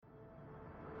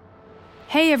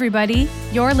Hey everybody,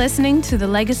 you're listening to the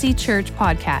Legacy Church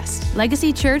podcast.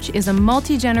 Legacy Church is a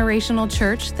multi-generational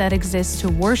church that exists to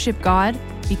worship God,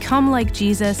 become like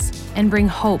Jesus, and bring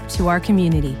hope to our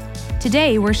community.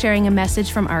 Today, we're sharing a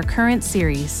message from our current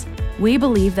series. We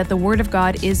believe that the Word of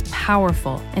God is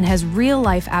powerful and has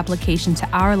real-life application to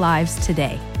our lives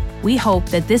today. We hope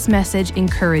that this message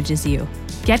encourages you.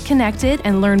 Get connected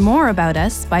and learn more about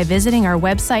us by visiting our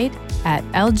website at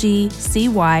lgcy.church.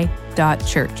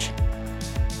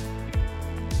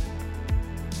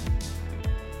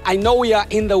 I know we are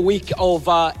in the week of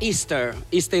Easter.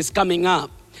 Easter is coming up.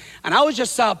 And I was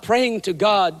just praying to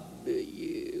God,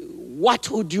 what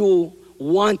would you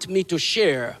want me to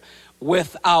share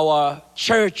with our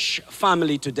church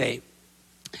family today?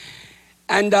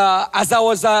 And as I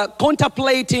was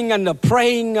contemplating and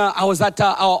praying, I was at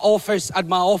my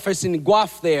office in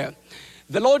Guaf there.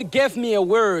 The Lord gave me a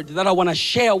word that I want to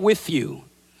share with you.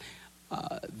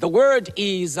 The word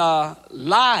is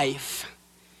life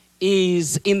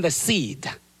is in the seed.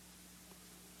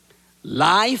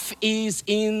 Life is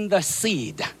in the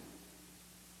seed.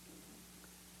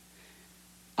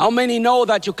 How many know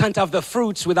that you can't have the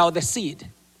fruits without the seed?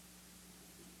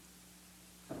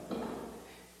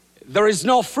 There is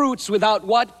no fruits without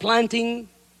what? Planting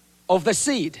of the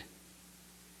seed.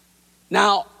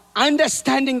 Now,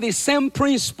 understanding the same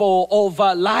principle of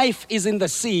life is in the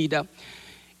seed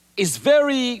is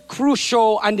very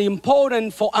crucial and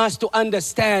important for us to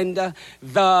understand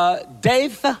the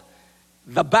death,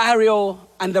 the burial,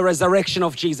 and the resurrection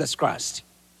of Jesus Christ.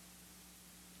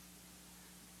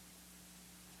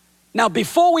 Now,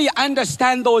 before we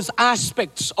understand those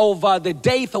aspects of the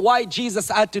death, why Jesus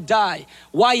had to die,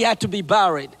 why he had to be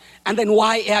buried, and then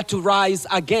why he had to rise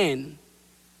again,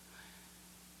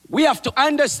 we have to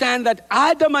understand that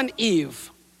Adam and Eve,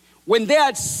 when they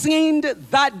had sinned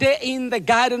that day in the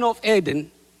Garden of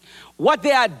Eden, what they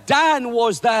had done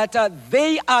was that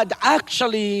they had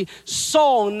actually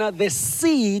sown the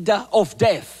seed of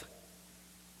death.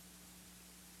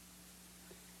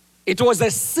 It was a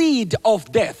seed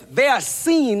of death. Their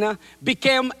sin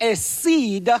became a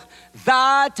seed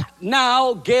that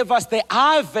now gave us the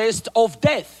harvest of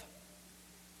death.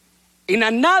 In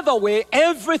another way,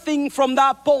 everything from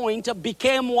that point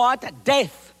became what?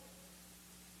 Death.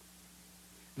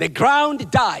 The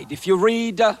ground died. If you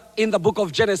read in the book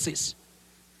of Genesis,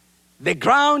 the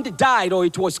ground died, or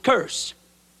it was cursed.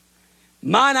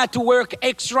 Man had to work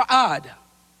extra hard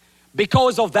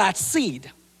because of that seed.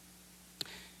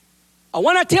 I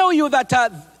want to tell you that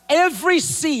every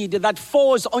seed that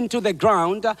falls onto the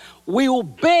ground will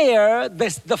bear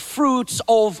the fruits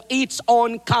of its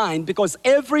own kind, because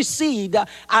every seed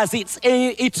has its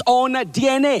own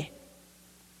DNA.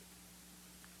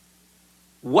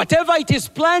 Whatever it is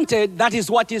planted, that is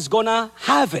what is going to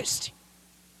harvest.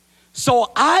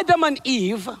 So Adam and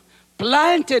Eve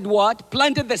planted what?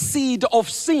 Planted the seed of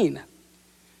sin.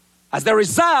 As a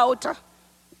result,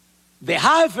 the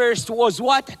harvest was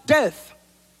what? Death.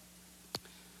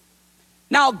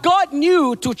 Now, God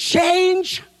knew to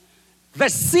change the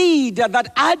seed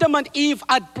that Adam and Eve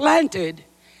had planted,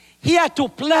 he had to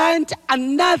plant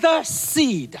another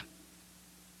seed.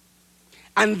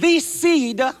 And this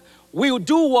seed will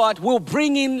do what? Will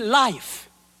bring in life.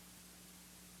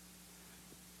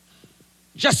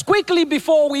 Just quickly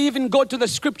before we even go to the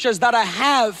scriptures that I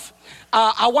have,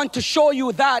 I want to show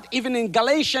you that even in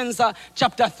Galatians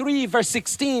chapter 3 verse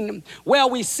 16, where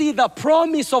we see the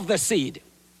promise of the seed.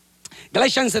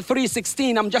 Galatians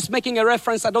 3:16, I'm just making a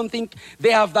reference. I don't think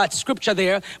they have that scripture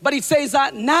there. But it says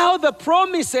that now the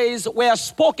promises were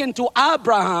spoken to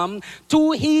Abraham,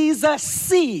 to his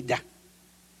seed.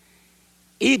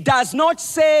 It does not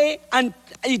say and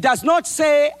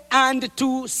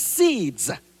to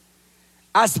seeds,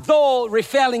 as though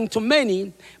referring to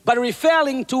many, but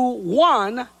referring to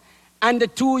one,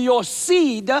 and to your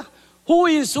seed, who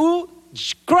is who?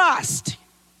 Christ.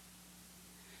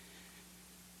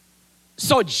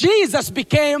 So Jesus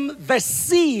became the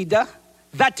seed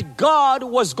that God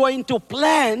was going to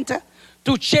plant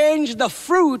to change the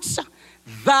fruits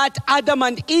that Adam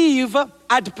and Eve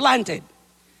had planted.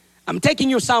 I'm taking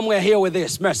you somewhere here with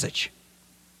this message.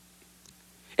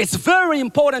 It's very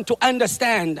important to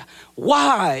understand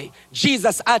why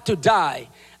Jesus had to die,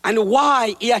 and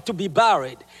why he had to be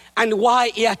buried, and why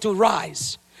he had to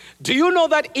rise. Do you know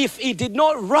that if he did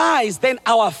not rise, then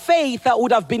our faith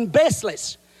would have been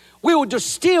baseless? We would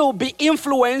still be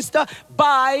influenced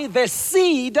by the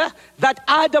seed that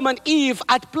Adam and Eve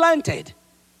had planted.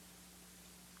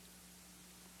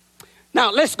 Now,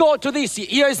 let's go to this.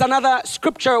 Here is another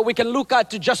scripture we can look at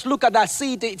to just look at that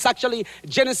seed. It's actually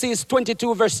Genesis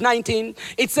 22, verse 19.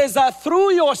 It says,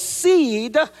 through your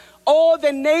seed, all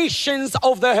the nations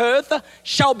of the earth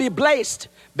shall be blessed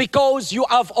because you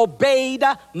have obeyed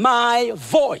my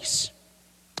voice.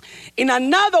 In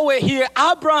another way here,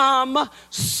 Abraham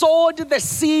sowed the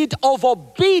seed of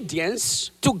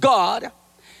obedience to God,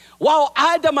 while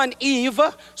Adam and Eve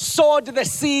sowed the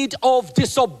seed of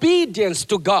disobedience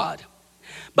to God.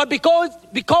 But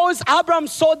because Abraham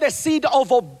sowed the seed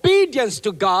of obedience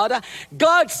to God,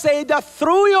 God said that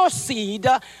through your seed,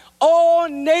 all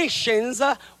nations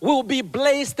will be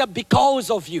blessed because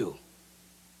of you.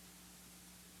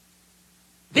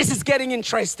 This is getting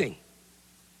interesting.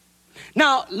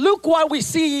 Now, look what we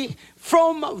see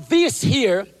from this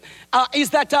here, is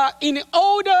that in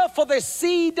order for the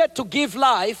seed to give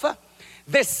life,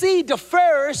 the seed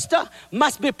first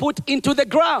must be put into the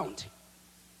ground.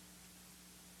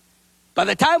 By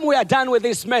the time we are done with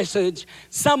this message,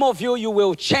 some of you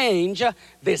will change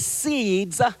the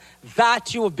seeds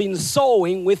that you've been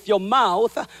sowing with your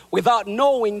mouth without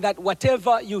knowing that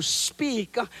whatever you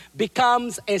speak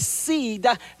becomes a seed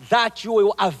that you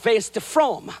will harvest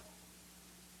from.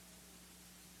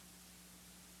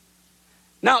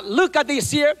 Now look at this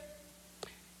here.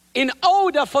 In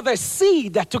order for the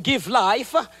seed to give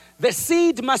life, the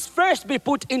seed must first be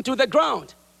put into the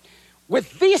ground.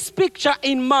 With this picture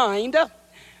in mind,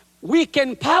 we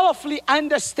can powerfully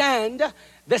understand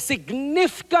the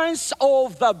significance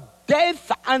of the death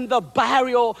and the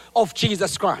burial of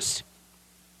Jesus Christ.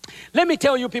 Let me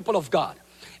tell you, people of God,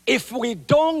 if we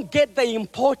don't get the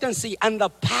importance and the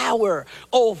power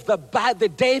of the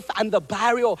death and the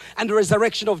burial and the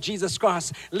resurrection of Jesus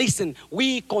Christ, listen,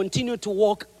 we continue to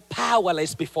walk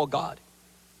powerless before God.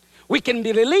 We can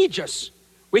be religious,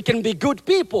 we can be good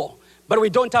people, but we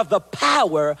don't have the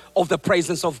power of the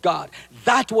presence of God.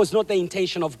 That was not the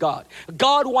intention of God.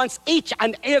 God wants each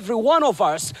and every one of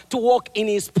us to walk in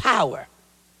His power.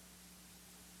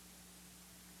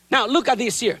 Now look at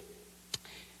this here.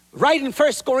 Right in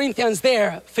 1 Corinthians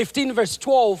there, 15 verse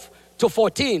 12 to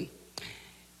 14.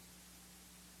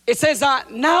 It says,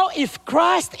 now if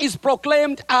Christ is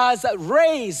proclaimed as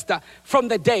raised from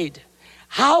the dead,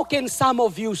 how can some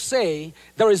of you say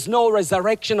there is no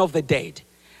resurrection of the dead?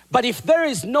 But if there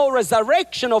is no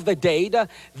resurrection of the dead,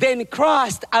 then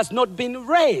Christ has not been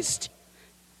raised.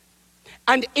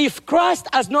 And if Christ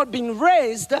has not been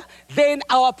raised, then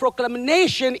our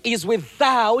proclamation is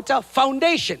without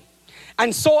foundation.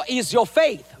 And so is your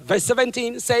faith. Verse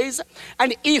 17 says,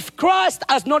 and if Christ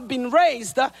has not been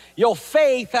raised, your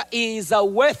faith is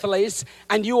worthless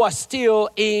and you are still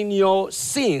in your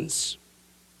sins.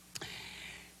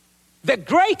 The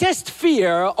greatest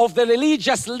fear of the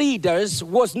religious leaders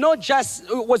was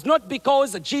not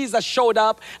because Jesus showed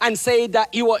up and said that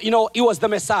he was the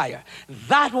Messiah.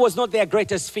 That was not their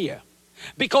greatest fear.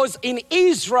 Because in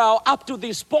Israel, up to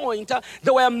this point,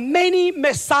 there were many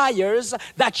messiahs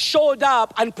that showed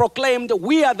up and proclaimed,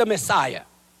 we are the Messiah.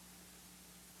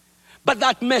 But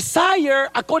that Messiah,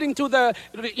 according to the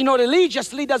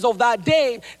religious leaders of that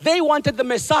day, they wanted the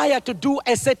Messiah to do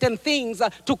a certain things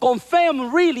to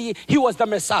confirm really he was the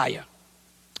Messiah.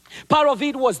 Part of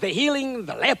it was the healing,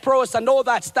 the lepers and all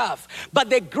that stuff. But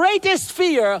the greatest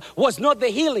fear was not the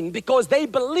healing, because they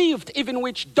believed even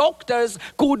witch doctors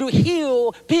could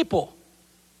heal people.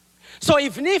 So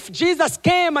even if Jesus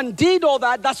came and did all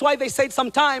that, that's why they said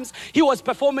sometimes he was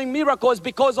performing miracles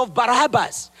because of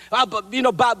Barabbas.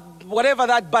 Whatever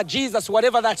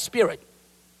that spirit.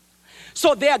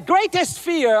 So their greatest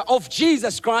fear of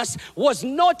Jesus Christ was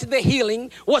not the healing,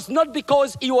 was not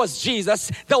because he was Jesus.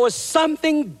 There was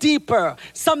something deeper,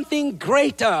 something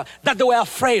greater that they were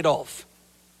afraid of.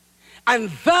 And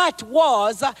that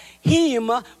was him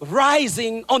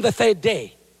rising on the third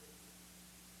day.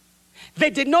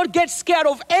 They did not get scared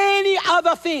of any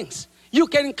other things. You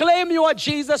can claim you are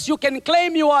Jesus, you can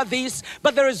claim you are this,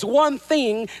 but there is one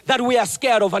thing that we are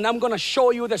scared of, and I'm going to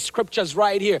show you the scriptures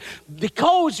right here.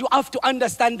 Because you have to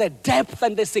understand the depth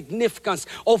and the significance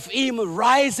of him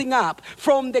rising up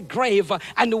from the grave,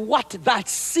 and what that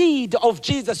seed of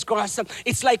Jesus Christ,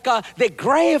 it's like the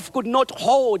grave could not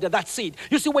hold that seed.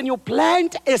 You see, when you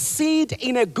plant a seed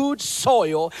in a good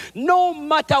soil, no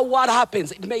matter what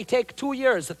happens, it may take 2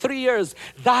 years, 3 years,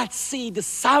 that seed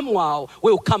somehow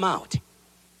will come out.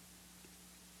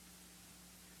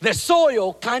 The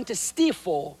soil can't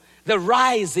stifle the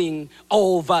rising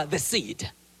of the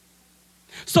seed.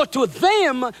 So to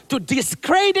them, to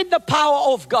discredit the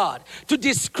power of God, to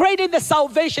discredit the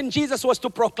salvation Jesus was to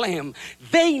proclaim,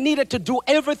 they needed to do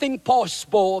everything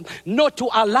possible not to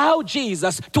allow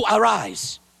Jesus to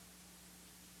arise.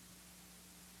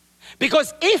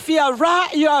 Because if he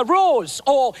arose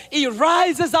or he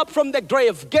rises up from the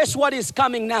grave, guess what is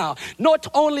coming now? Not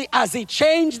only has he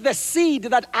changed the seed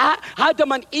that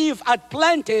Adam and Eve had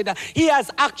planted, he has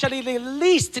actually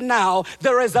released now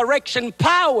the resurrection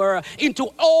power into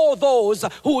all those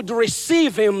who would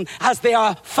receive him as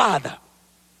their Father.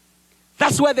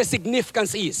 That's where the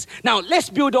significance is. Now,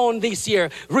 let's build on this here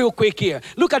real quick here.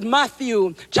 Look at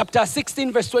Matthew chapter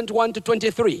 16, verse 21 to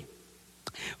 23.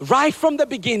 Right from the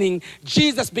beginning,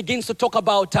 Jesus begins to talk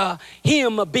about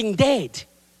him being dead,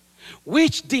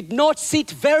 which did not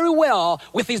sit very well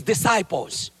with his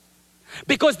disciples.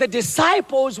 Because the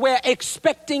disciples were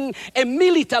expecting a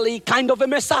military kind of a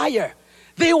Messiah.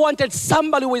 They wanted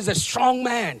somebody who is a strong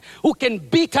man, who can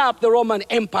beat up the Roman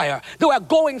Empire. They were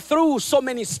going through so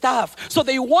many stuff. So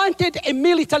they wanted a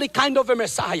military kind of a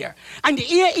Messiah. And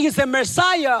here is a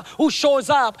Messiah who shows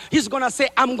up. He's going to say,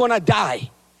 I'm going to die.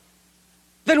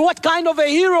 Then what kind of a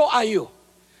hero are you?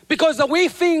 Because we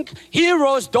think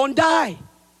heroes don't die.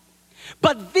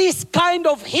 But this kind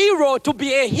of hero, to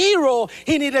be a hero,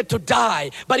 he needed to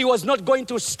die. But he was not going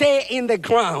to stay in the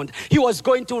ground. He was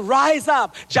going to rise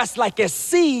up just like a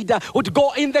seed would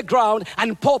go in the ground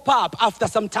and pop up after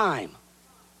some time.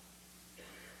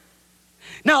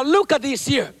 Now look at this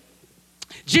here.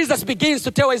 Jesus begins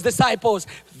to tell his disciples,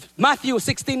 Matthew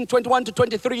 16, 21 to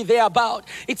 23, thereabout.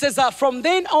 It says, from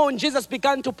then on, Jesus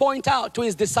began to point out to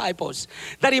his disciples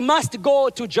that he must go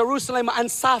to Jerusalem and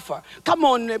suffer. Come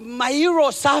on, my hero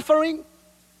suffering?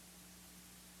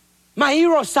 My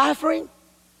hero suffering?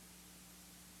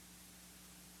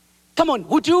 Come on,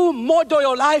 would you model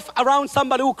your life around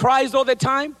somebody who cries all the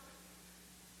time?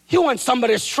 You want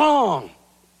somebody strong.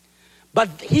 But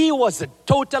he was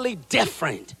totally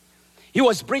different. He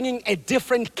was bringing a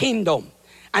different kingdom.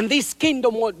 And this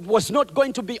kingdom was not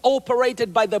going to be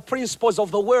operated by the principles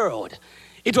of the world.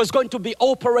 It was going to be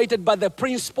operated by the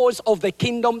principles of the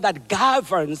kingdom that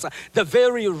governs the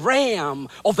very realm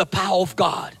of the power of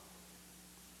God.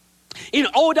 In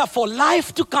order for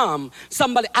life to come,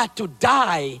 somebody had to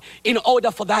die in order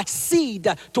for that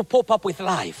seed to pop up with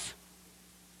life.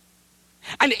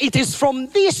 And it is from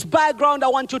this background I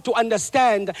want you to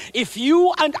understand, if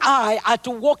you and I are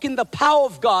to walk in the power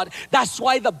of God, that's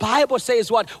why the Bible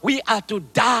says what? We are to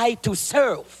die to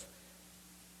serve.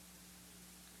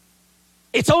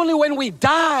 It's only when we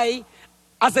die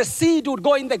as a seed would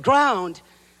go in the ground,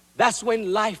 that's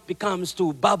when life becomes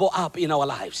to bubble up in our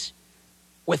lives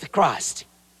with Christ.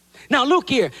 Now look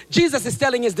here, Jesus is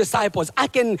telling his disciples, I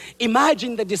can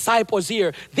imagine the disciples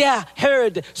here, their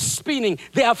head spinning,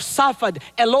 they have suffered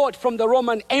a lot from the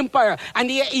Roman Empire, and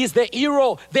here is the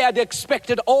hero they had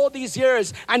expected all these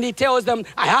years, and he tells them,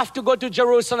 I have to go to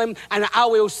Jerusalem and I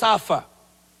will suffer.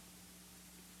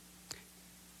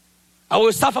 I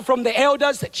will suffer from the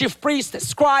elders, the chief priests, the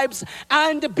scribes,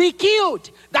 and be killed.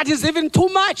 That is even too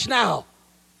much now.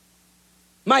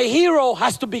 My hero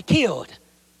has to be killed.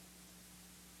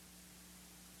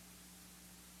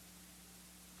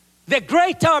 The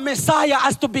greater Messiah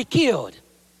has to be killed.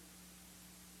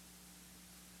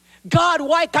 God,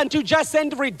 why can't you just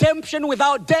send redemption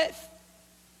without death?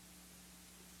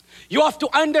 You have to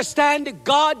understand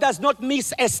God does not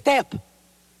miss a step.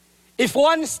 If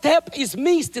one step is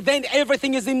missed, then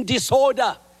everything is in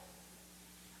disorder.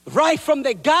 Right from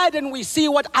the garden, we see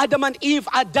what Adam and Eve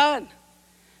had done.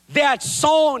 They had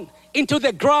sown into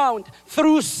the ground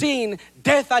through sin,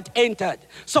 death had entered.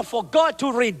 So for God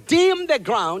to redeem the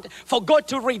ground, for God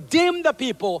to redeem the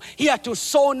people, he had to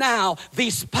sow now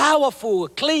this powerful,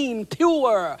 clean,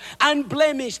 pure,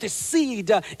 unblemished seed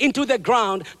into the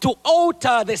ground to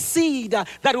alter the seed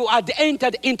that had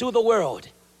entered into the world.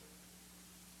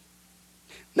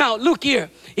 Now look here,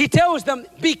 he tells them,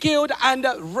 be killed, and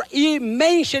he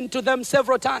mentioned to them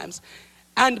several times,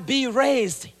 and be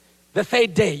raised the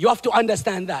third day. You have to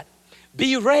understand that.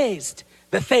 Be raised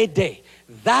the third day.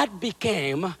 That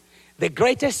became the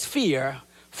greatest fear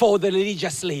for the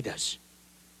religious leaders.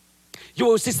 You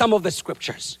will see some of the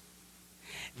scriptures.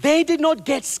 They did not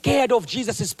get scared of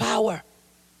Jesus' power.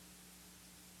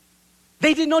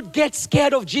 They did not get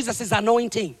scared of Jesus'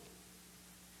 anointing.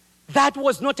 That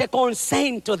was not a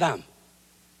concern to them.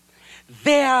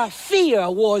 Their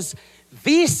fear was,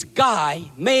 this guy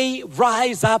may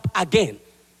rise up again.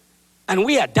 And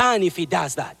we are done if he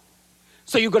does that.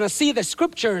 So you're going to see the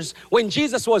scriptures, when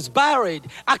Jesus was buried,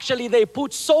 actually they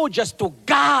put soldiers to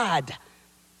guard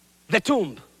the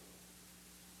tomb.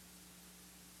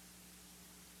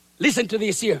 Listen to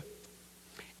this here.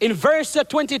 In verse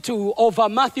 22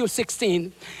 of Matthew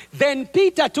 16, then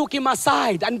Peter took him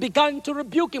aside and began to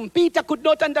rebuke him. Peter could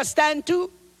not understand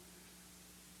too.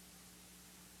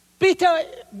 Peter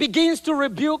begins to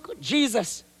rebuke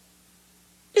Jesus.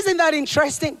 Isn't that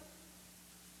interesting?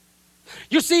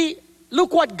 You see,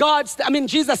 look what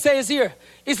Jesus says here.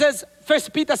 He says,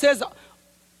 First Peter says,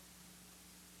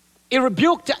 he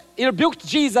rebuked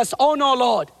Jesus, "Oh no,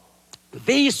 Lord,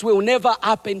 this will never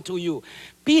happen to you."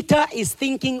 Peter is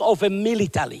thinking of a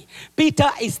military. Peter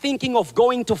is thinking of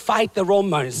going to fight the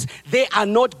Romans. They are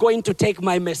not going to take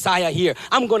my Messiah here.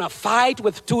 I'm going to fight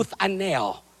with tooth and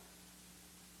nail.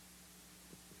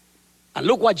 And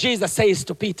look what Jesus says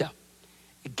to Peter.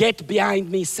 "Get behind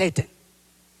me, Satan."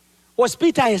 Was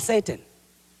Peter a Satan?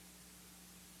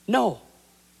 No.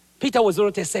 Peter was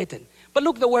not a Satan. But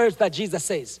look the words that Jesus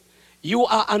says. "You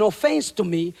are an offense to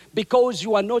me because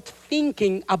you are not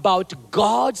thinking about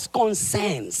God's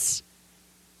concerns."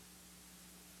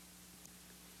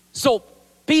 So,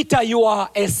 Peter, you are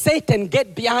a Satan.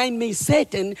 Get behind me,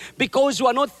 Satan, because you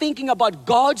are not thinking about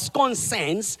God's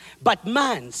concerns, but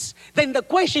man's. Then the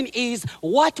question is,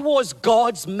 what was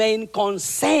God's main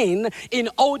concern in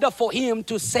order for him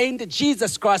to send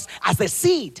Jesus Christ as a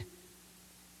seed?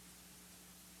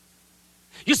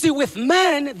 You see, with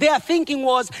man, their thinking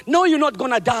was, no, you're not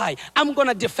going to die. I'm going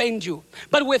to defend you.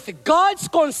 But with God's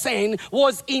concern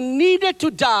was he needed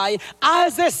to die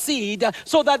as a seed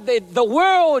so that the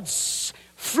world's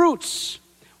fruits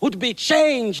would be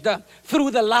changed through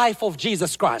the life of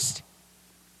Jesus Christ.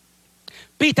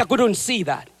 Peter couldn't see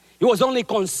that. He was only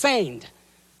concerned,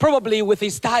 probably with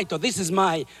his title. This is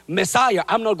my Messiah.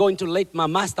 I'm not going to let my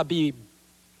master be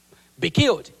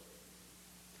killed.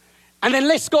 And then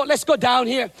let's go down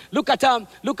here. Look at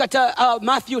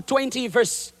Matthew 20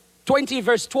 verse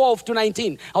 12 to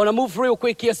 19. I want to move real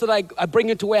quick here so that I bring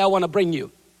you to where I want to bring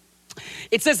you.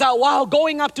 It says, while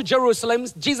going up to Jerusalem,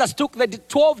 Jesus took the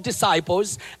 12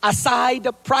 disciples aside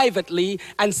privately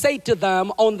and said to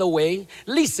them on the way,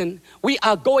 "Listen, we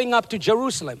are going up to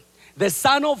Jerusalem. The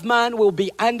Son of Man will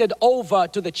be handed over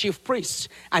to the chief priests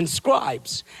and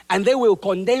scribes, and they will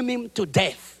condemn him to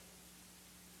death.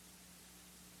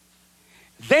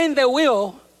 Then they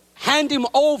will hand him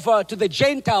over to the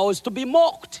Gentiles to be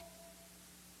mocked,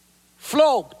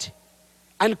 flogged,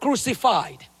 and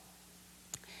crucified.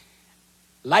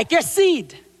 Like a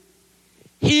seed,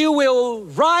 he will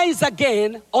rise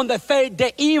again on the third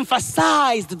day." He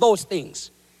emphasized those things.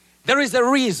 There is a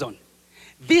reason.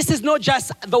 This is not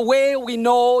just the way we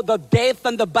know the death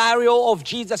and the burial of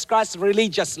Jesus Christ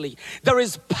religiously. There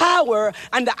is power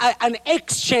and an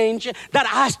exchange that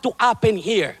has to happen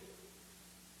here.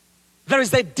 There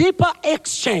is a deeper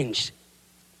exchange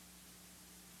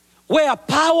where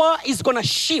power is going to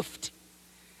shift.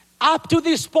 Up to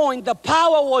this point, the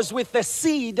power was with the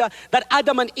seed that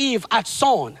Adam and Eve had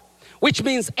sown, which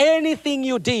means anything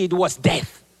you did was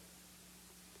death.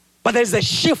 But there's a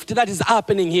shift that is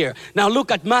happening here. Now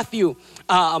look at Matthew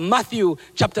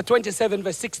chapter 27,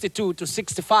 verse 62 to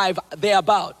 65,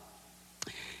 thereabout.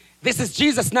 This is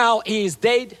Jesus now. He is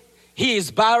dead. He is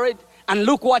buried. And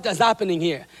look what is happening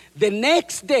here. The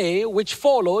next day, which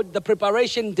followed the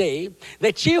preparation day,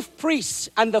 the chief priests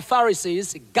and the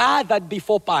Pharisees gathered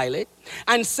before Pilate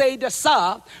and said,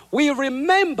 "Sir, we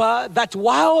remember that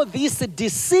while this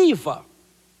deceiver,"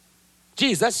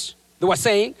 Jesus, they were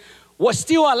saying, "was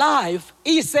still alive,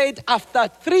 he said after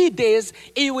 3 days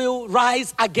he will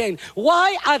rise again."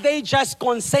 Why are they just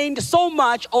concerned so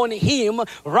much on him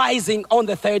rising on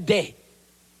the third day?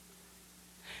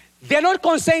 They're not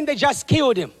concerned they just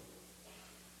killed him.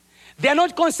 They're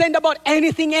not concerned about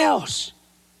anything else.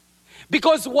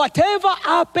 Because whatever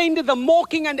happened, the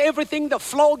mocking and everything, the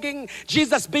flogging,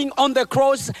 Jesus being on the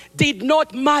cross, did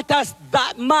not matter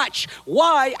that much.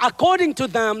 Why? According to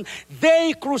them,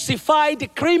 they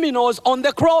crucified criminals on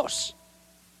the cross.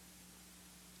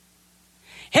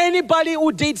 Anybody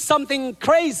who did something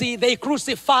crazy, they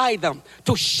crucified them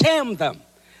to shame them.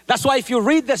 That's why if you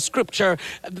read the scripture,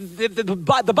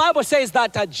 the Bible says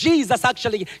that Jesus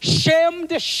actually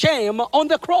shamed shame on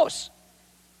the cross.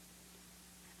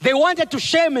 They wanted to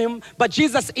shame him, but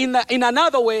Jesus in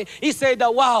another way, he said,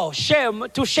 wow, shame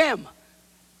to shame.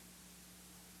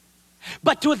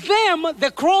 But to them,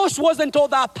 the cross wasn't all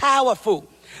that powerful.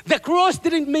 The cross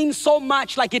didn't mean so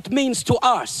much like it means to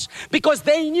us, because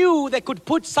they knew they could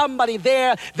put somebody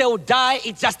there, they'll die,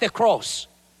 it's just a cross.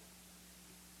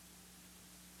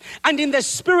 And in the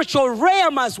spiritual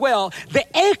realm as well, the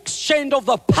exchange of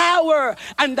the power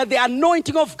and the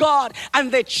anointing of God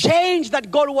and the change that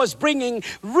God was bringing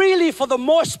really for the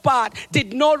most part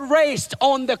did not rest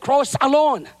on the cross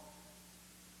alone.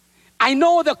 I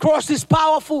know the cross is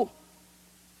powerful.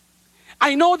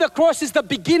 I know the cross is the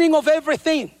beginning of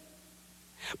everything.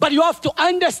 But you have to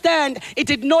understand it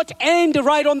did not end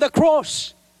right on the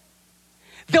cross.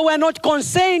 They were not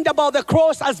concerned about the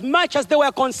cross as much as they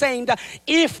were concerned,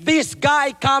 if this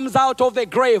guy comes out of the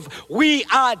grave, we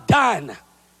are done.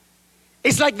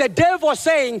 It's like the devil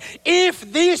saying,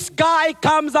 if this guy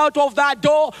comes out of that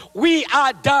door, we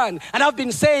are done. And I've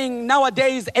been saying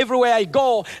nowadays, everywhere I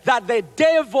go, that the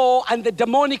devil and the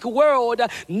demonic world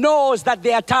knows that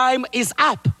their time is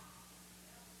up.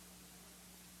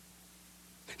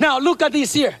 Now look at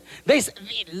this here.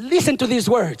 Listen to these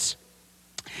words.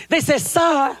 They say,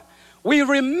 sir, we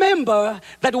remember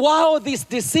that while this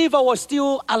deceiver was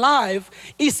still alive,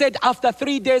 he said after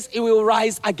 3 days he will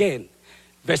rise again.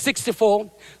 Verse 64,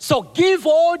 so give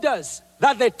orders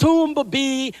that the tomb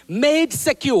be made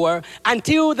secure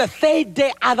until the third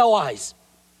day, otherwise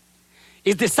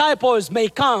his disciples may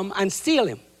come and steal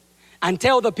him and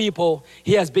tell the people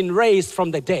he has been raised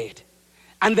from the dead.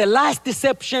 And the last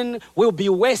deception will be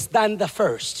worse than the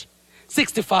first.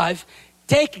 65,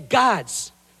 take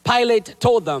guards. Pilate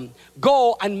told them,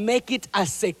 go and make it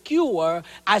as secure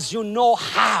as you know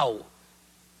how.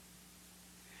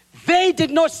 They did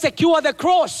not secure the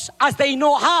cross as they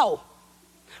know how,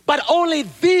 but only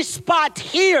this part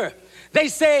here. They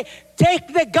say,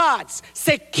 take the guards,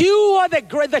 secure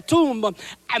the tomb,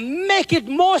 and make it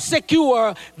more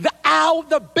secure,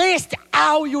 the best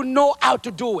how you know how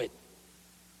to do it.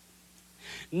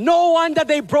 No wonder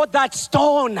they brought that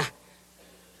stone.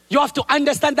 You have to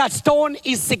understand that stone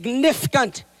is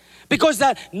significant, because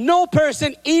no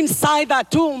person inside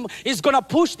that tomb is going to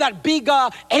push that bigger,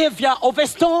 heavier of a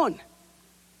stone.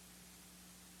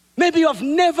 Maybe you have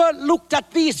never looked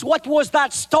at this. What was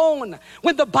that stone?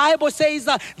 When the Bible says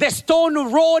the stone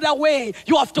rolled away,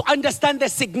 you have to understand the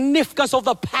significance of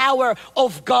the power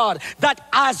of God. That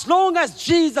as long as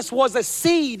Jesus was a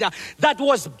seed that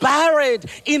was buried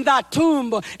in that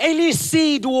tomb, any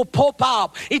seed will pop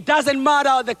up. It doesn't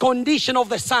matter the condition of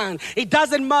the sun. It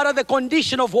doesn't matter the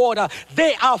condition of water.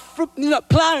 They are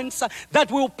plants that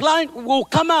will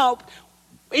come out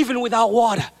even without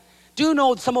water. Do you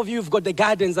know some of you have got the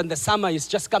gardens and the summer is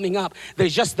just coming up?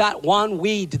 There's just that one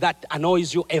weed that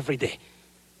annoys you every day.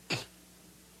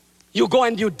 You go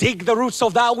and you dig the roots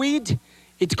of that weed.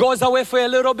 It goes away for a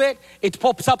little bit. It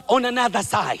pops up on another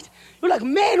side. You're like,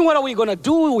 man, what are we going to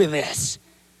do with this?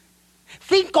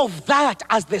 Think of that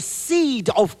as the seed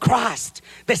of Christ,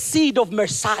 the seed of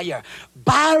Messiah,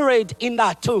 buried in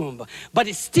that tomb. But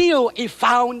he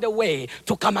found a way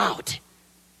to come out.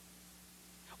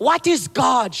 What is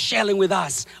God sharing with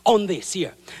us on this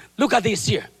here? Look at this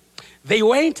here. They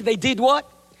did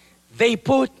what? They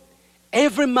put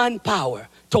every manpower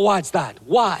towards that.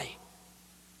 Why?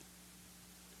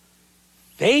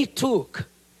 They took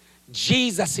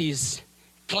Jesus'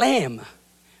 claim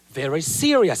very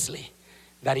seriously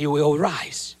that he will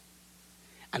rise.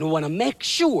 And we want to make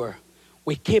sure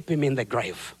we keep him in the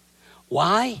grave.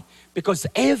 Why? Because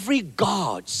every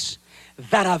gods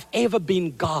that have ever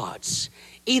been gods,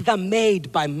 either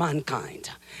made by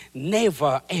mankind,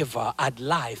 never ever had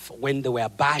life when they were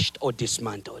bashed or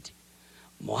dismantled.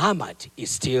 Muhammad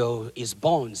is still, his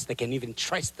bones, they can even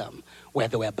trace them where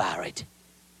they were buried.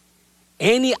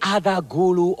 Any other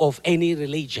guru of any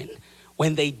religion,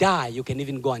 when they die, you can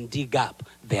even go and dig up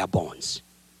their bones.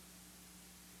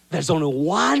 There's only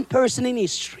one person in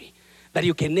history that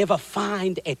you can never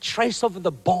find a trace of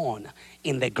the bone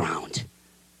in the ground.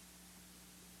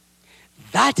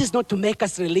 That is not to make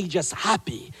us religious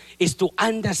happy. It's to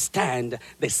understand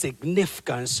the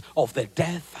significance of the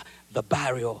death, the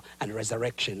burial, and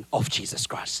resurrection of Jesus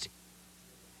Christ.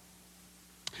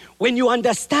 When you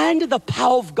understand the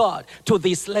power of God to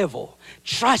this level,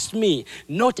 trust me,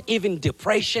 not even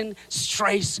depression,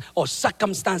 stress, or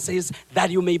circumstances that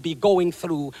you may be going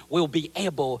through will be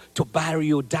able to bury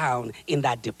you down in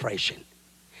that depression.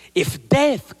 If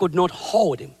death could not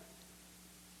hold him,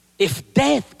 if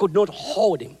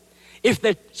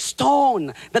the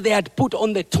stone that they had put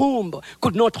on the tomb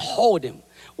could not hold him,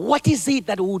 what is it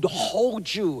that would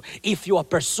hold you if you are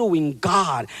pursuing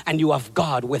God and you have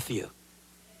God with you?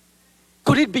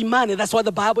 Could it be money? That's why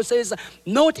the Bible says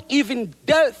not even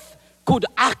death could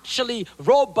actually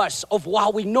rob us of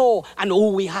what we know and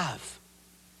who we have.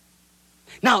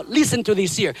 Now listen to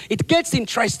this here. It gets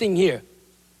interesting here.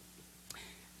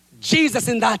 Jesus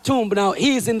in that tomb, now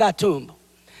he is in that tomb.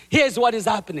 Here's what is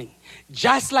happening.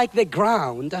 Just like the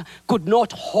ground could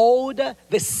not hold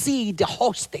the seed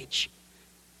hostage.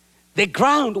 The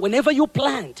ground, whenever you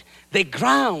plant, the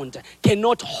ground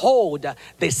cannot hold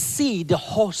the seed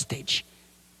hostage.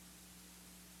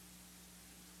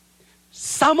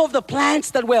 Some of the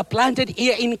plants that were planted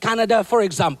here in Canada, for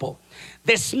example,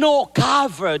 the snow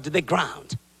covered the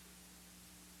ground.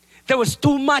 There was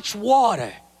too much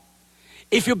water.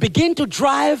 If you begin to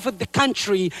drive the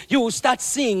country, you will start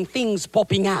seeing things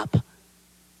popping up.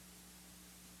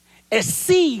 A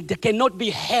seed cannot be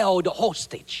held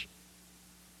hostage.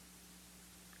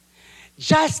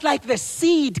 Just like the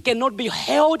seed cannot be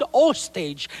held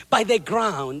hostage by the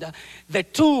ground, the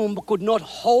tomb could not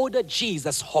hold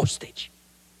Jesus hostage.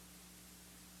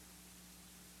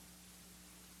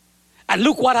 And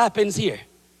look what happens here.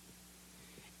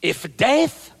 If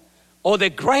death or the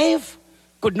grave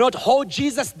could not hold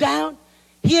Jesus down,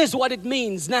 here's what it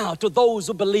means now to those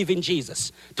who believe in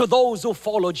Jesus, to those who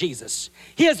follow Jesus.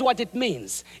 Here's what it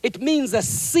means. It means that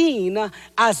sin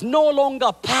has no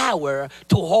longer power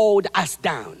to hold us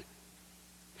down.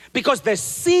 Because the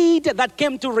seed that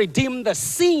came to redeem the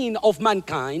sin of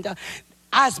mankind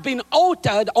has been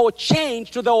altered or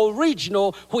changed to the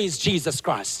original, who is Jesus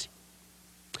Christ.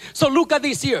 So look at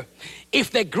this here. If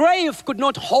the grave could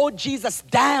not hold Jesus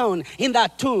down in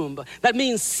that tomb, that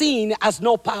means sin has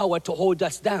no power to hold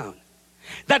us down.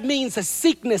 That means a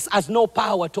sickness has no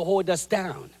power to hold us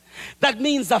down. That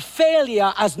means a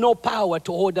failure has no power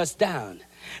to hold us down.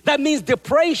 That means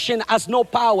depression has no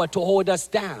power to hold us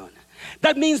down.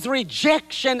 That means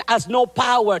rejection has no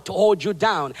power to hold you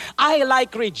down. I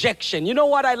like rejection. You know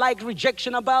what I like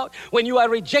rejection about? When you are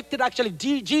rejected, actually,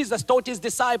 Jesus taught his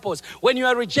disciples, when you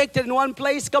are rejected in one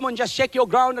place, come on, just shake your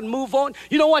ground and move on.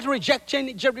 You know what rejection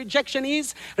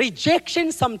is?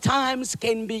 Rejection sometimes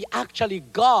can be actually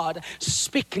God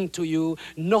speaking to you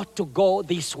not to go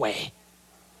this way.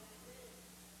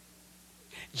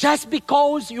 Just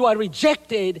because you are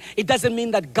rejected, it doesn't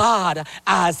mean that God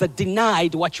has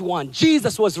denied what you want.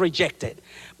 Jesus was rejected,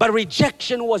 but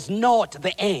rejection was not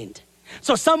the end.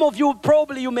 So some of you,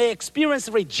 probably you may experience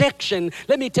rejection.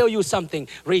 Let me tell you something.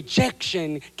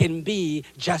 Rejection can be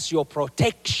just your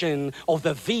protection of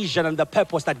the vision and the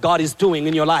purpose that God is doing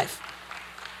in your life.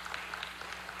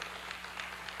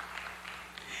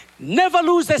 Never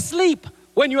lose sleep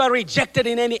when you are rejected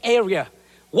in any area.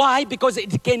 Why? Because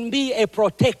it can be a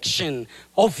protection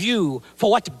of you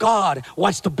for what God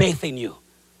wants to bathe in you.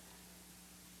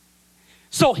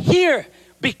 So here,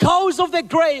 because of the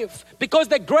grave, because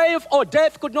the grave or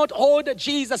death could not hold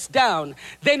Jesus down,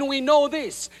 then we know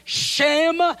this: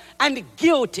 shame and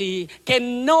guilty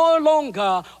can no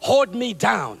longer hold me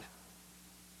down.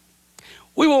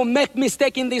 We will make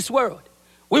mistakes in this world.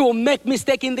 We will make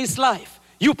mistakes in this life.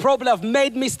 You probably have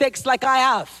made mistakes like I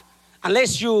have.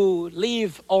 Unless you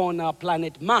live on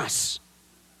planet Mars.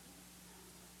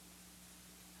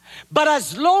 But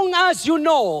as long as you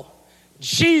know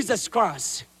Jesus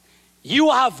Christ,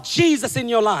 you have Jesus in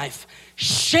your life,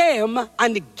 shame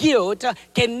and guilt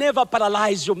can never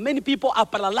paralyze you. Many people are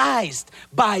paralyzed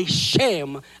by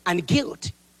shame and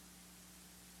guilt.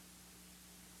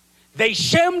 They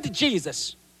shamed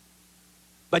Jesus,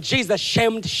 but Jesus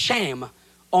shamed shame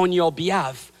on your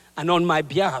behalf and on my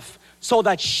behalf, so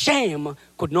that shame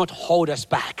could not hold us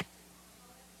back.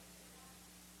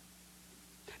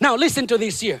 Now listen to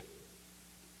this here.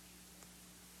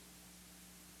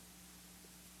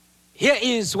 Here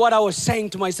is what I was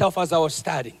saying to myself as I was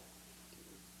studying.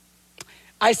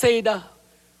 I said,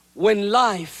 when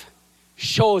life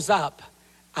shows up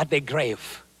at the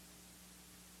grave.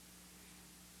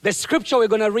 The scripture we're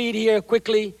going to read here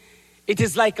quickly, it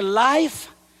is like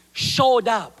life showed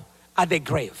up at the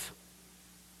grave.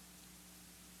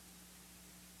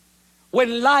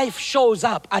 When life shows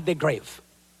up at the grave.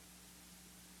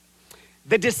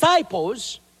 The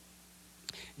disciples,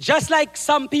 just like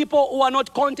some people who are not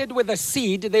acquainted with the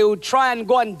seed, they will try and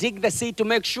go and dig the seed to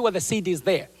make sure the seed is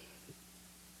there.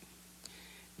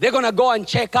 They're going to go and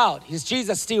check out, is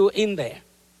Jesus still in there?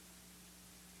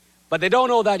 But they don't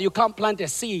know that you can't plant a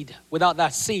seed without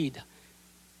that seed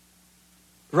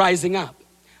rising up.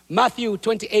 Matthew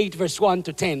 28 verse 1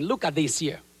 to 10. Look at this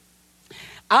here.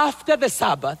 After the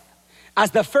Sabbath, as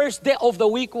the first day of the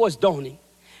week was dawning,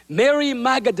 Mary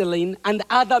Magdalene and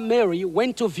other Mary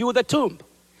went to view the tomb.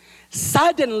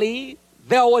 Suddenly,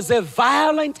 there was a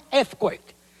violent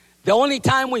earthquake. The only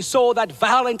time we saw that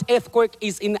violent earthquake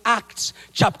is in Acts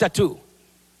chapter 2.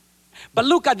 But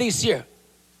look at this here.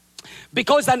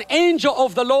 Because an angel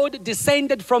of the Lord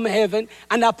descended from heaven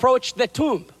and approached the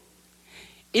tomb.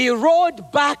 He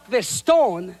rolled back the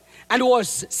stone and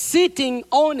was sitting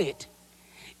on it.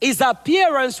 His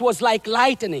appearance was like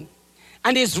lightning,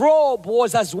 and his robe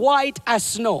was as white as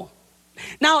snow.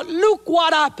 Now, look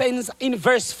what happens in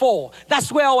verse 4.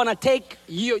 That's where I want to take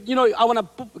you, I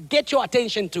want to get your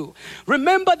attention to.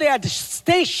 Remember, they had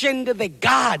stationed the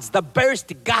guards, the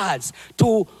burst guards,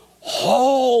 to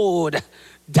hold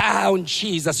down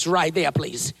Jesus right there,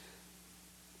 please.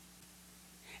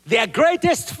 Their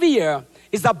greatest fear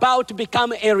is about to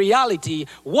become a reality.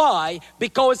 Why?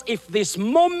 Because if this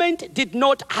moment did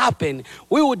not happen,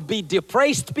 we would be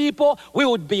depressed people, we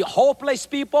would be hopeless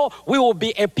people, we would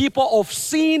be a people of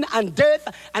sin and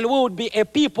death, and we would be a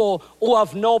people who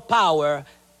have no power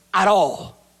at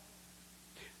all.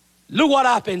 Look what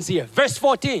happens here. Verse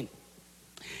 14.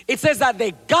 It says that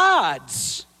the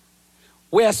gods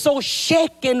were so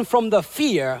shaken from the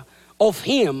fear of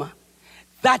him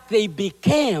that they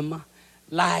became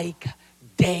like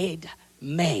dead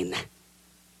men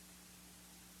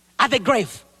at the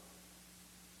grave.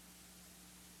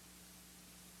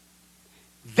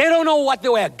 They don't know what they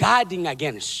were guarding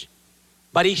against,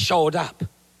 but he showed up.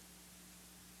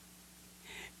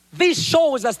 This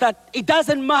shows us that it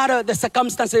doesn't matter the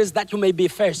circumstances that you may be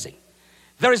facing.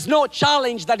 There is no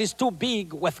challenge that is too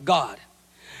big with God.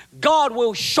 God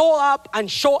will show up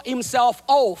and show himself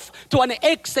off to an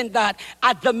extent that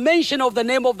at the mention of the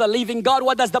name of the living God,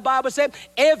 what does the Bible say?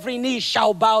 Every knee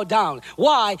shall bow down.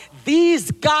 Why?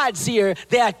 These gods here,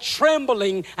 they are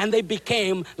trembling and they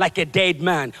became like a dead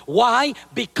man. Why?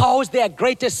 Because their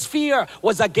greatest fear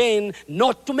was again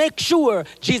not to make sure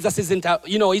Jesus isn't,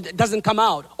 it doesn't come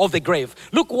out of the grave.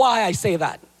 Look why I say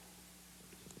that.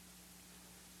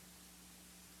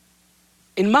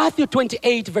 In Matthew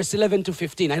 28, verse 11 to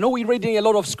 15, I know we're reading a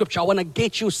lot of scripture. I want to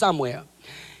get you somewhere.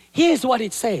 Here's what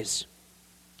it says.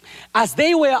 As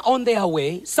they were on their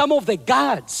way, some of the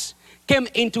guards came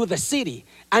into the city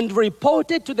and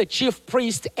reported to the chief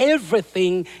priest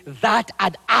everything that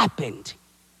had happened.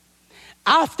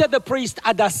 After the priest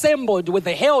had assembled with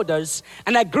the elders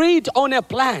and agreed on a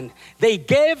plan, they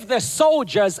gave the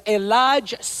soldiers a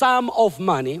large sum of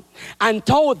money and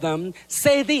told them,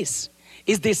 say this,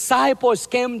 his disciples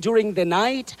came during the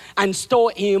night and stole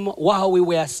him while we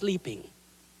were sleeping.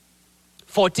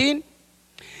 14.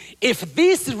 If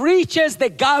this reaches the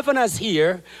governors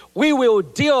here, we will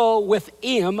deal with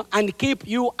him and keep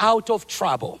you out of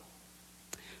trouble.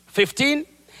 15.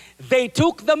 They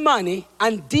took the money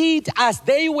and did as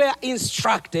they were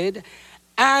instructed,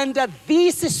 and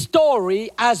this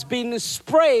story has been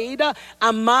spread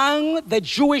among the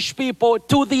Jewish people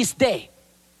to this day.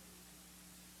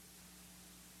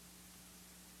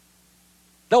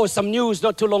 There was some news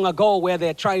not too long ago where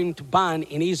they're trying to ban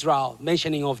in Israel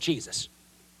mentioning of Jesus.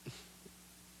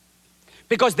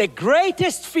 Because the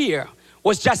greatest fear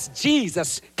was just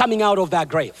Jesus coming out of that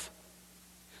grave.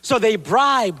 So they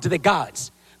bribed the guards.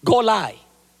 Go lie.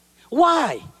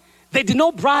 Why? They did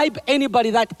not bribe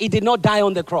anybody that he did not die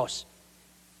on the cross.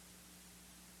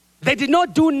 They did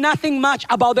not do nothing much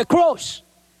about the cross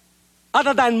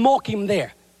other than mock him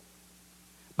there.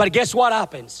 But guess what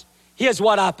happens? Here's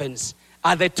what happens.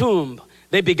 At the tomb,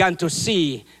 they began to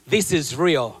see this is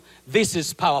real, this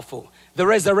is powerful. The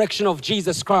resurrection of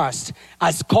Jesus Christ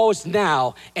has caused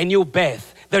now a new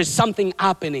birth. There's something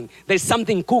happening. There's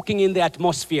something cooking in the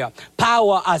atmosphere.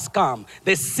 Power has come.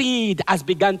 The seed has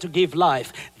begun to give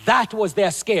life. That was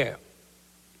their scare.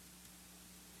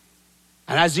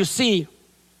 And as you see,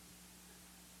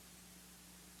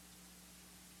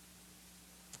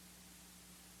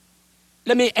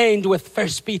 let me end with 1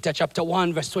 Peter chapter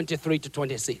 1, verse 23 to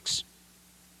 26.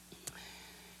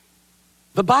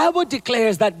 The Bible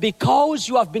declares that because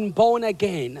you have been born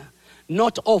again,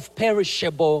 not of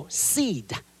perishable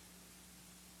seed,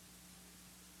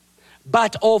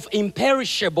 but of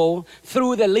imperishable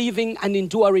through the living and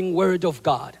enduring word of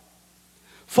God.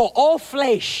 For all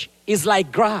flesh is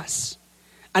like grass,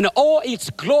 and all its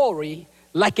glory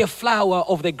like a flower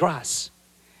of the grass.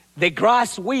 The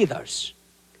grass withers,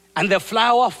 and the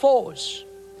flower falls,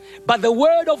 but the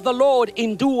word of the Lord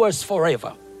endures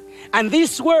forever. And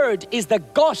this word is the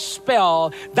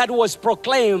gospel that was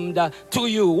proclaimed to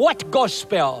you. What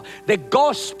gospel? The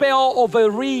gospel of a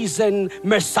risen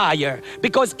Messiah.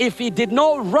 Because if he did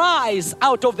not rise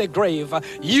out of the grave,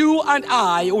 you and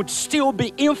I would still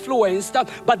be influenced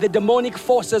by the demonic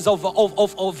forces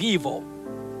of evil.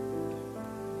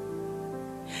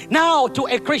 Now, to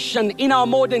a Christian in our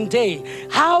modern day,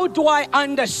 how do I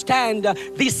understand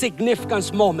this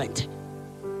significance moment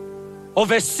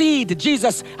of a seed?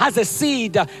 Jesus has a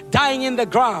seed dying in the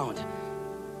ground.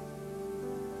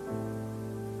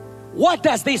 What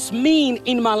does this mean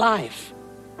in my life?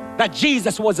 That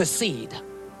Jesus was a seed.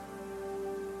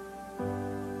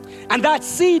 And that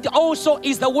seed also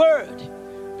is the word,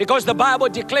 because the Bible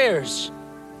declares,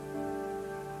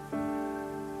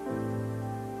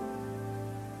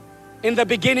 in the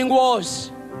beginning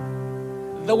was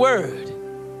the Word,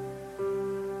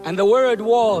 and the Word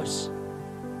was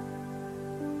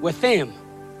with him,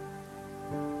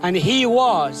 and he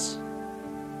was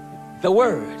the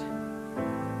Word.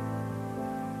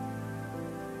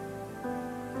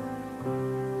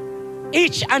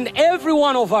 Each and every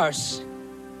one of us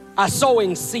are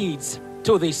sowing seeds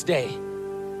to this day.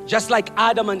 Just like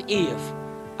Adam and Eve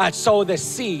had sowed the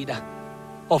seed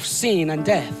of sin and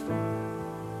death.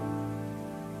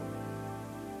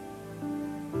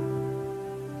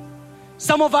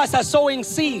 Some of us are sowing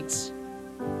seeds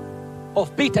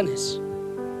of bitterness,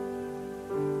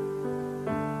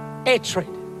 hatred,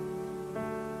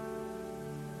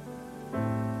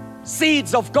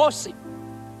 seeds of gossip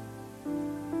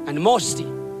and musty.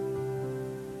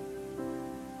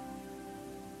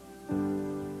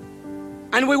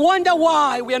 And we wonder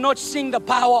why we are not seeing the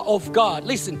power of God.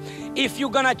 Listen, if you're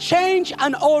gonna change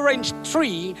an orange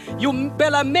tree, you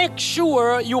better make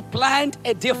sure you plant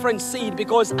a different seed,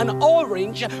 because an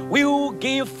orange will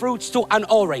give fruits to an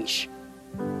orange.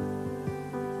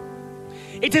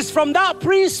 It is from that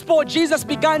principle Jesus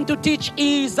began to teach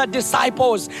his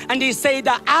disciples, and he said,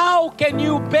 how can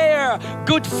you bear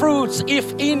good fruits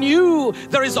if in you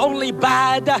there is only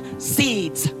bad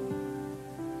seeds?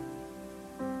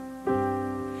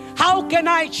 How can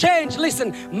I change?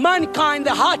 Listen, mankind,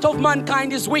 the heart of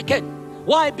mankind is wicked.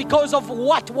 Why? Because of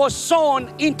what was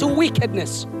sown into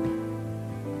wickedness.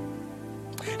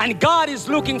 And God is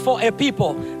looking for a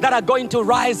people that are going to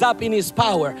rise up in His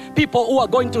power. People who are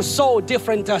going to sow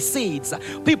different seeds.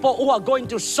 People who are going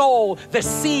to sow the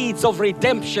seeds of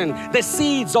redemption, the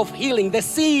seeds of healing, the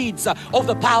seeds of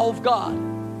the power of God.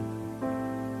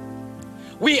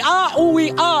 We are who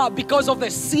we are because of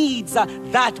the seeds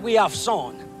that we have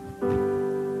sown.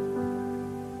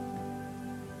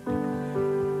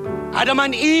 Adam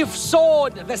and Eve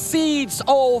sowed the seeds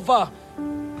of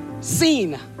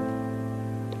sin.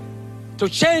 To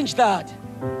change that,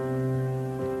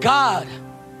 God,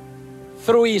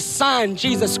 through His Son,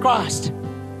 Jesus Christ,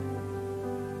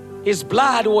 His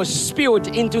blood was spilled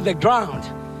into the ground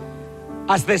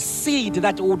as the seed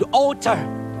that would alter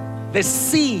the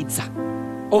seeds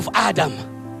of Adam.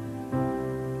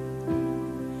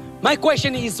 My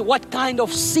question is, what kind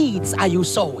of seeds are you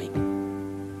sowing?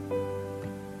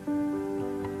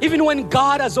 Even when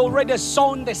God has already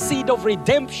sown the seed of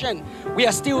redemption, we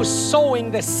are still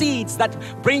sowing the seeds that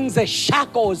brings the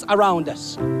shackles around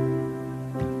us.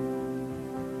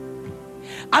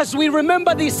 As we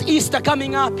remember this Easter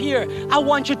coming up here, I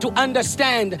want you to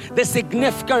understand the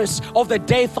significance of the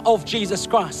death of Jesus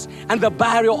Christ and the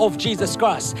burial of Jesus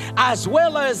Christ, as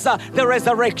well as the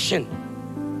resurrection.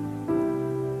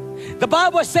 The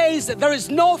Bible says there is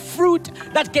no fruit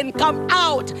that can come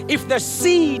out if the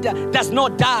seed does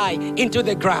not die into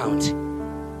the ground.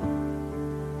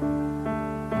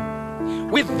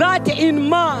 With that in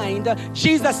mind,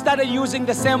 Jesus started using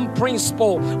the same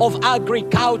principle of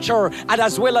agriculture and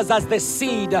as well as the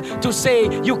seed to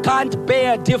say you can't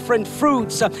bear different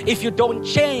fruits if you don't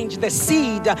change the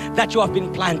seed that you have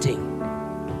been planting.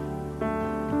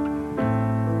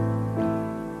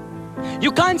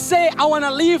 You can't say, I want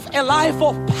to live a life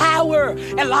of power,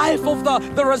 a life of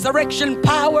the resurrection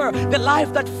power, the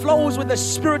life that flows with the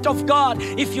Spirit of God,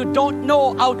 if you don't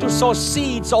know how to sow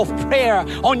seeds of prayer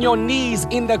on your knees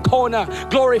in the corner,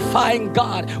 glorifying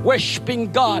God,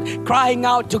 worshiping God, crying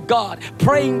out to God,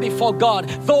 praying before God.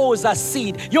 Those are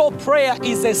seed. Your prayer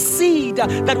is a seed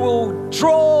that will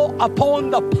draw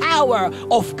upon the power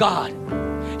of God.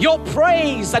 Your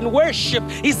praise and worship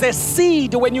is a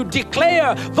seed. When you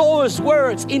declare those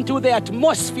words into the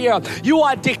atmosphere, you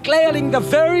are declaring the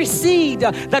very seed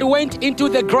that went into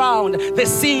the ground, the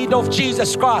seed of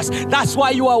Jesus Christ. That's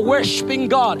why you are worshiping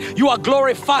God. You are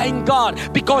glorifying God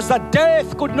because the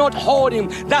death could not hold Him.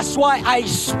 That's why I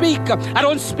speak. I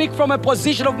don't speak from a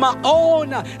position of my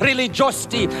own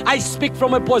religiosity. I speak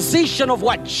from a position of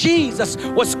what Jesus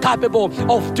was capable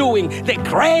of doing. The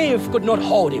grave could not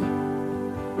hold Him.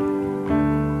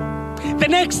 The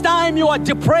next time you are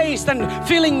depressed and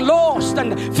feeling lost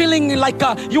and feeling like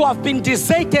you have been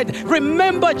deserted,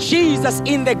 remember Jesus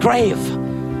in the grave.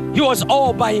 He was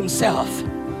all by Himself.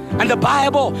 And the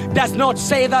Bible does not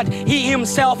say that He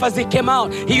Himself, as He came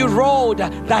out, He rolled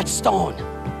that stone.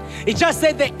 It just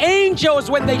said the angels,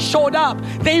 when they showed up,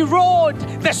 they rolled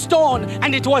the stone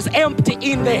and it was empty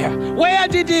in there. Where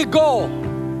did He go?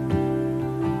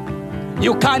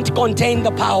 You can't contain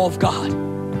the power of God.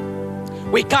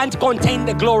 We can't contain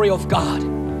the glory of God.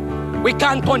 We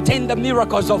can't contain the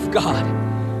miracles of God.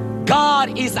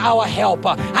 God is our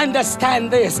helper.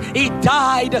 Understand this. He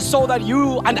died so that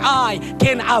you and I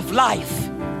can have life.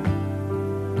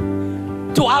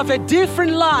 To have a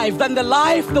different life than the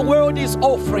life the world is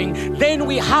offering, then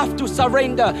we have to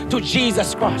surrender to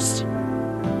Jesus Christ.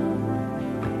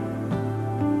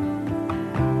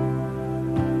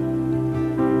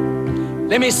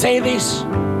 Let me say this.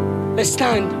 Let's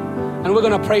stand. and we're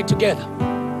going to pray together.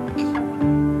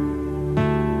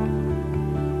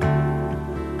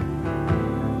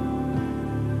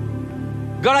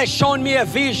 God has shown me a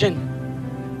vision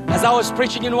as I was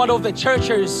preaching in one of the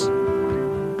churches.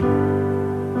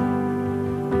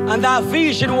 And that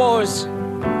vision was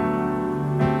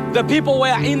the people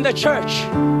were in the church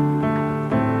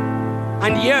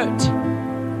and yet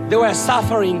they were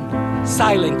suffering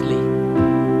silently.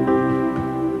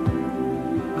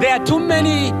 There are too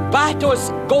many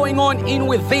battles going on in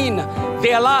within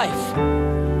their life,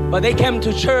 but they came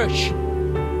to church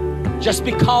just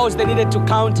because they needed to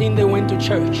count in, they went to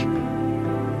church.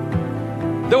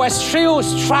 They were still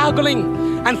struggling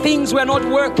and things were not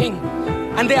working,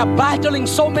 and they are battling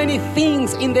so many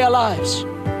things in their lives.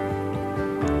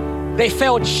 They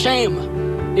felt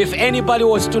shame. If anybody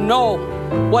was to know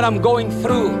what I'm going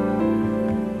through,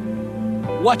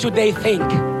 what would they think?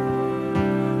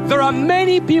 There are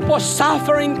many people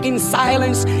suffering in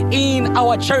silence in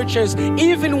our churches,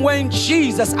 even when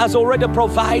Jesus has already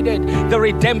provided the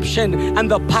redemption and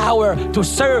the power to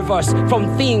serve us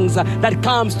from things that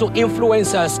comes to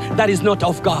influence us that is not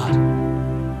of God.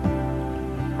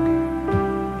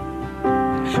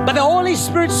 But the Holy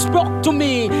Spirit spoke to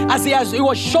me as He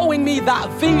was showing me that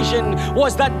vision,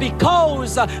 was that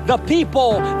because the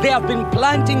people, they have been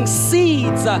planting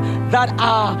seeds that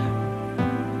are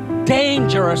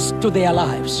dangerous to their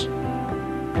lives.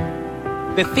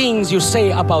 The things you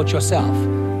say about yourself.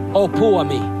 Oh, poor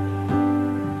me.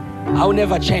 I'll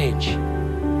never change.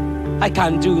 I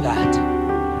can't do that.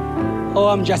 Oh,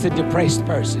 I'm just a depressed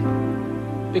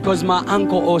person. Because my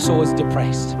uncle also was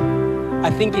depressed.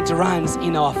 I think it runs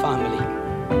in our family.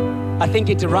 I think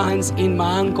it runs in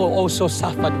my uncle also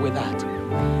suffered with that.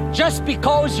 Just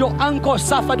because your uncle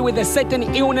suffered with a certain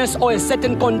illness or a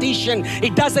certain condition,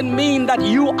 it doesn't mean that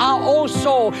you are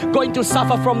also going to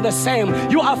suffer from the same.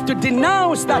 You have to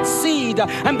denounce that seed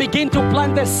and begin to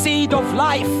plant the seed of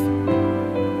life.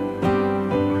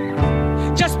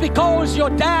 Just because your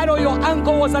dad or your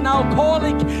uncle was an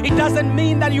alcoholic, it doesn't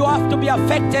mean that you have to be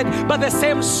affected by the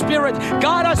same spirit.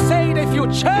 God has said if you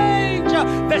change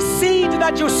the seed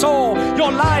that you sow,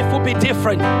 your life will be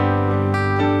different.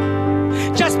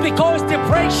 Just because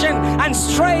depression and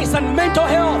stress and mental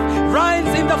health runs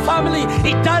in the family,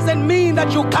 it doesn't mean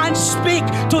that you can't speak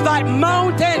to that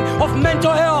mountain of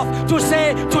mental health to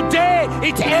say, today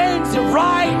it ends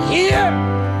right here,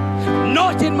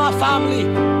 not in my family.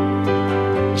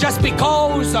 Just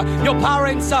because your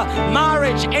parents'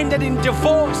 marriage ended in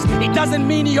divorce, it doesn't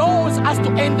mean yours has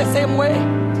to end the same way.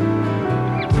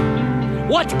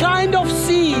 What kind of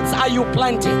seeds are you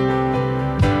planting?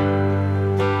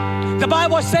 The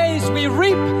Bible says we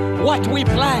reap what we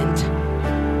plant,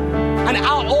 and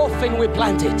how often we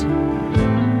plant it.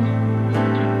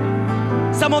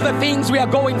 Some of the things we are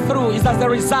going through is as a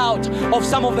result of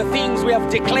some of the things we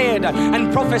have declared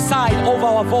and prophesied over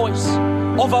our voice,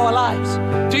 over our lives.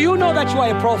 Do you know that you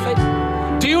are a prophet?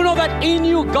 Do you know that in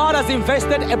you God has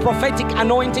invested a prophetic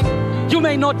anointing? You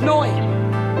may not know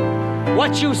it.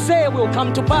 What you say will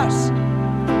come to pass.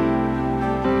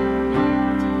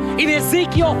 In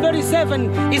Ezekiel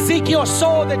 37, Ezekiel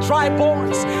saw the dry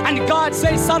bones, and God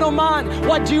said, son of man,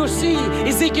 what do you see?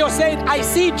 Ezekiel said, I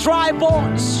see dry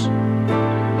bones.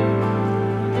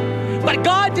 But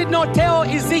God did not tell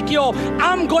Ezekiel,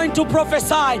 I'm going to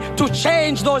prophesy to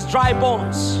change those dry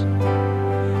bones.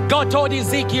 God told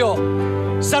Ezekiel,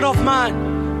 son of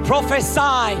man,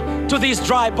 prophesy to these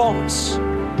dry bones.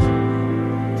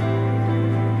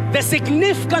 The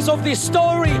significance of this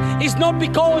story is not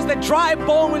because the dry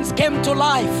bones came to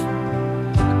life.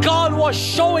 God was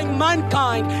showing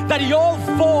mankind that your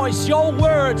voice, your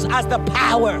words has the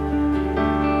power.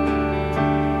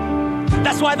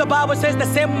 That's why the Bible says the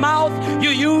same mouth you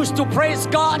use to praise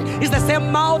God is the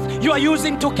same mouth you are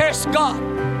using to curse God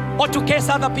or to curse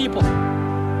other people.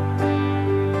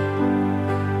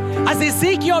 As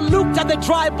Ezekiel looked at the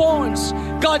dry bones,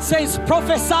 God says,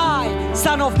 prophesy,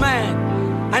 son of man.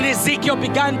 And Ezekiel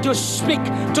began to speak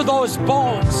to those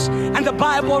bones. And the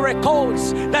Bible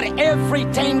records that every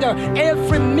tender,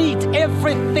 every meat,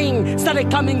 everything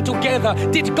started coming together.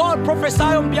 Did God prophesy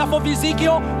on behalf of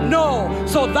Ezekiel? No.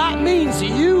 So that means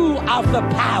you have the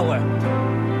power.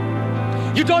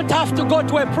 You don't have to go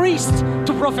to a priest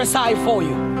to prophesy for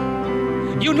you.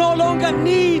 You no longer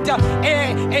need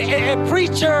a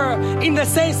preacher in the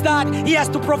sense that he has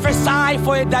to prophesy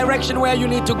for a direction where you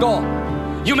need to go.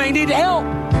 You may need help,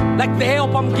 like the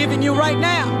help I'm giving you right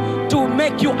now, to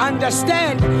make you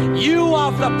understand you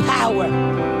have the power.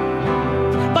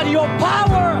 But your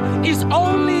power is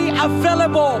only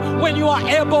available when you are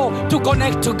able to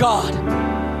connect to God.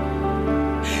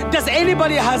 Does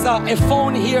anybody has a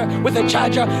phone here with a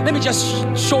charger? Let me just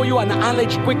show you an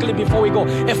knowledge quickly before we go.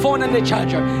 A phone and a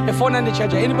charger. A phone and a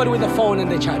charger. Anybody with a phone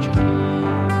and a charger?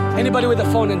 Anybody with a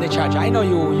phone and a charger? I know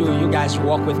you guys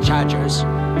walk with chargers.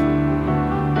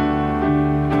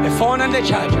 A phone and a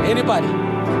charger. Anybody?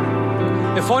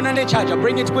 A phone and a charger.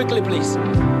 Bring it quickly, please.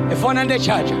 A phone and a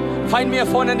charger. Find me a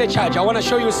phone and a charger. I want to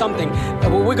show you something.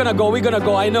 We're gonna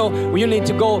go. I know you need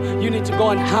to go. You need to go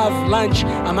and have lunch.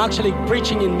 I'm actually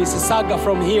preaching in Mississauga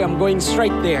from here. I'm going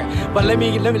straight there. But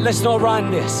let's not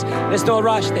run this. Let's not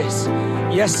rush this.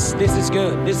 Yes, this is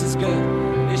good. This is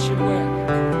good. This should work.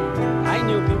 I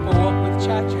knew people walk with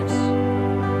chargers.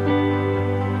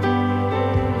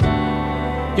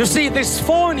 You see, this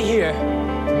phone here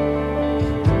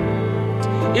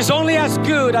is only as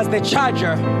good as the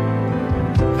charger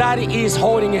that is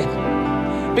holding it.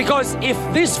 Because if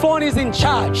this phone isn't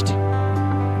charged,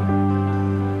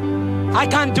 I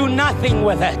can't do nothing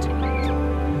with it.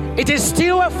 It is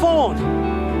still a phone.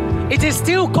 It is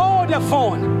still called a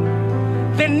phone.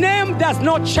 The name does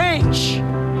not change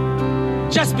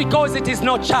just because it is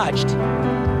not charged.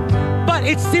 But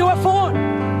it's still a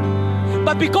phone.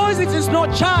 But because it is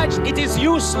not charged, it is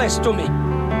useless to me.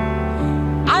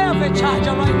 I have a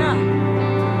charger right now.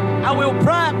 I will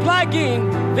plug in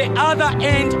the other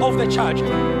end of the charger.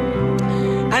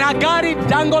 And I got it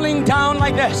dangling down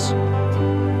like this.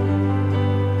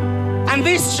 And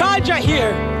this charger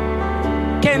here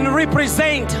can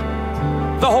represent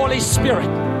the Holy Spirit.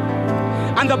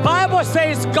 And the Bible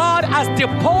says God has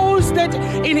deposited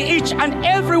in each and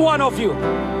every one of you,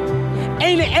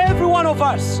 in every one of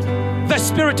us, the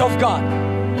Spirit of God.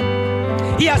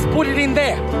 He has put it in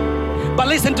there. But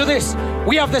listen to this.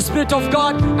 We have the Spirit of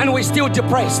God and we're still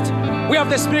depressed. We have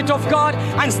the Spirit of God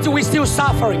and we're still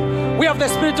suffering. We have the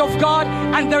Spirit of God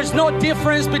and there's no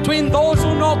difference between those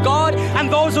who know God and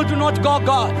those who do not know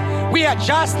God. We are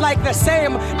just like the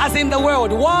same as in the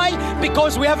world. Why?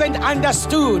 Because we haven't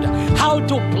understood how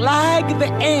to plug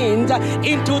the end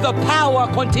into the power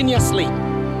continuously.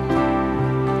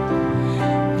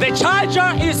 The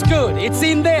charger is good. It's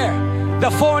in there. The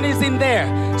phone is in there.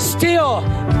 Still,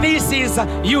 this is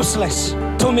useless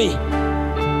to me.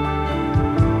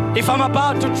 If I'm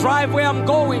about to drive where I'm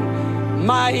going,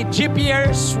 my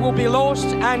GPS will be lost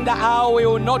and I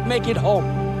will not make it home.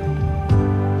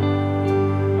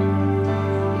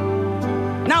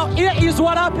 Now, here is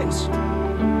what happens.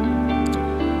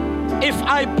 If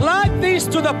I plug this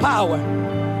to the power,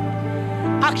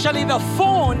 actually the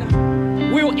phone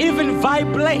will even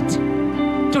vibrate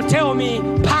to tell me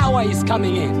power is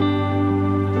coming in.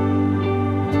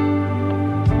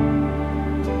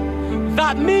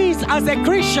 That means as a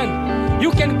Christian,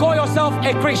 you can call yourself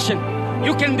a Christian.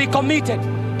 You can be committed.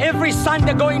 Every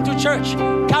Sunday going to church,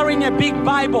 carrying a big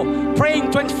Bible,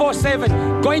 praying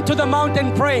 24/7, going to the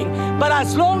mountain praying. But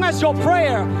as long as your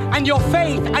prayer and your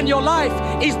faith and your life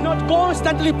is not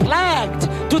constantly plugged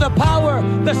to the power,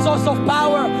 the source of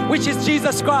power, which is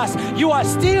Jesus Christ, you are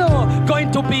still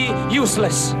going to be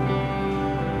useless.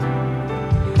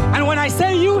 And when I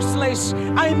say useless,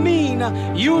 I mean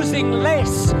using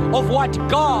less of what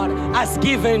God has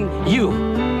given you.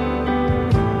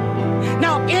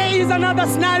 Now, here is another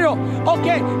scenario.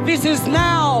 Okay, this is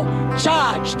now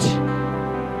charged.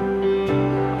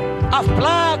 I've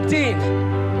plugged in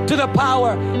to the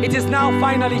power. It is now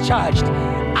finally charged.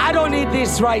 I don't need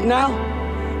this right now.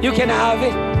 You can have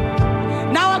it.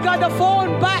 Now I got the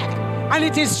phone back and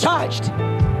it is charged.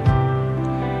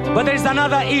 But there's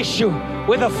another issue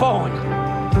with the phone.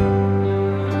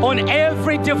 On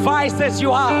every device that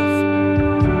you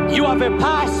have a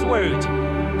password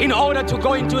in order to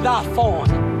go into that phone.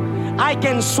 I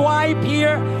can swipe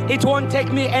here, it won't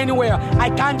take me anywhere. I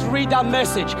can't read a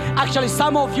message. Actually,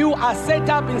 some of you are set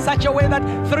up in such a way that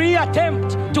 3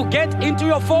 attempts to get into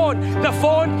your phone, the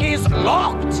phone is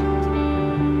locked.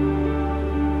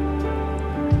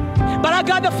 But I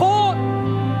got the phone,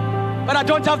 but I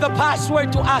don't have the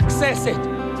password to access it.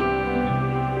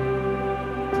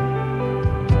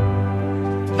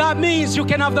 That means you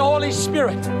can have the Holy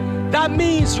Spirit. That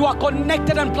means you are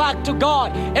connected and plugged to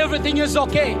God. Everything is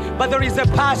okay, but there is a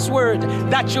password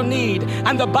that you need.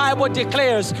 And the Bible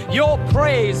declares your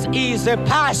praise is a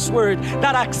password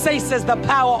that accesses the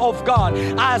power of God.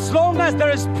 As long as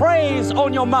there is praise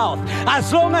on your mouth,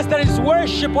 as long as there is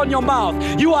worship on your mouth,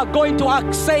 you are going to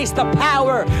access the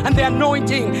power and the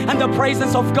anointing and the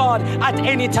presence of God at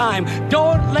any time.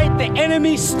 Don't let the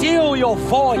enemy steal your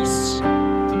voice.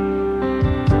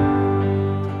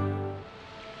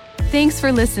 Thanks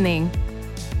for listening.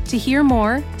 To hear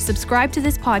more, subscribe to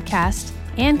this podcast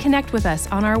and connect with us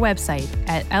on our website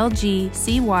at lgcy.church.